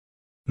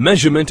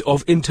Measurement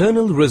of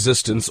internal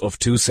resistance of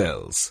two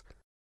cells.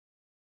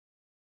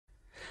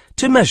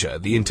 To measure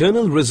the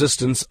internal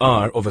resistance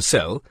R of a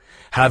cell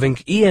having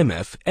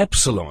EMF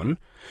epsilon,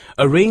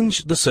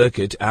 arrange the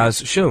circuit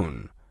as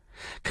shown.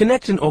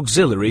 Connect an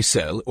auxiliary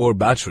cell or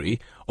battery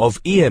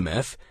of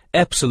EMF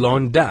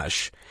epsilon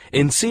dash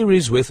in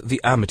series with the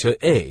ammeter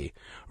A,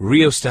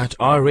 rheostat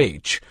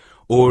RH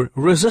or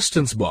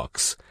resistance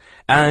box,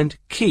 and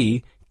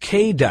key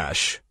K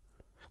dash.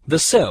 The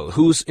cell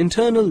whose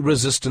internal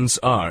resistance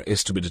R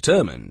is to be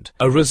determined,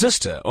 a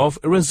resistor of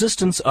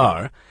resistance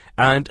R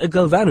and a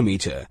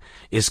galvanometer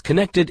is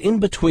connected in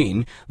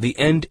between the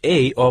end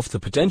A of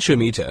the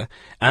potentiometer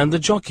and the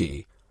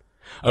jockey.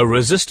 A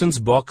resistance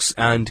box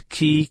and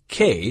key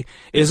K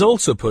is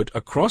also put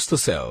across the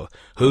cell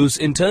whose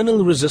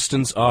internal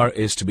resistance R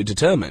is to be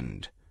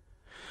determined.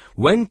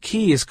 When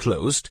key is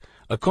closed,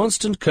 a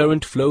constant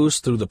current flows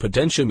through the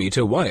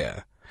potentiometer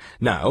wire.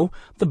 Now,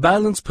 the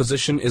balance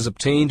position is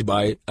obtained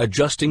by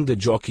adjusting the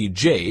jockey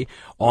J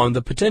on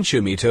the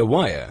potentiometer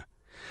wire.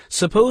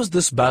 Suppose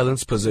this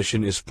balance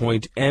position is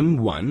point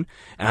M1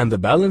 and the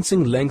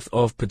balancing length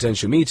of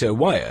potentiometer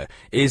wire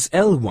is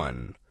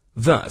L1.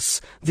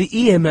 Thus, the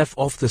EMF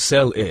of the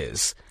cell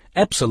is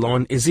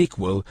epsilon is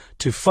equal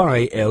to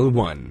phi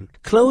L1.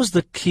 Close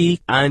the key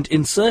and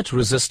insert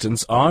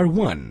resistance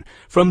R1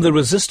 from the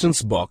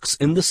resistance box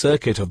in the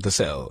circuit of the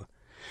cell.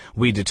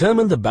 We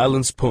determine the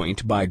balance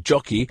point by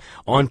jockey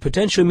on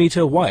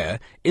potentiometer wire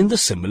in the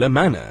similar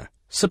manner.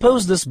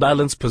 Suppose this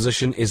balance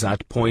position is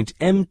at point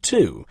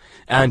M2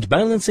 and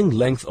balancing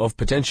length of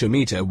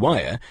potentiometer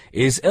wire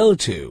is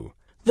L2.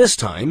 This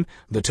time,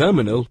 the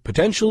terminal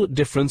potential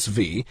difference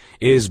V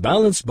is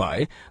balanced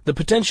by the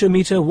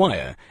potentiometer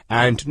wire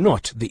and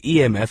not the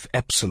EMF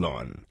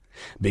epsilon,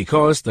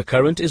 because the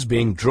current is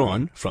being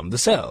drawn from the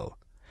cell.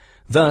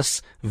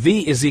 Thus,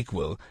 V is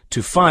equal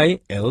to phi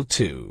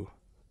L2.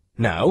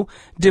 Now,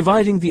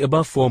 dividing the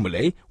above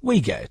formulae, we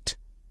get.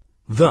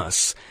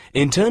 Thus,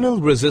 internal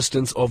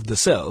resistance of the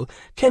cell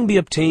can be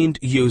obtained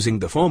using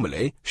the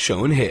formulae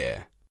shown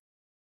here.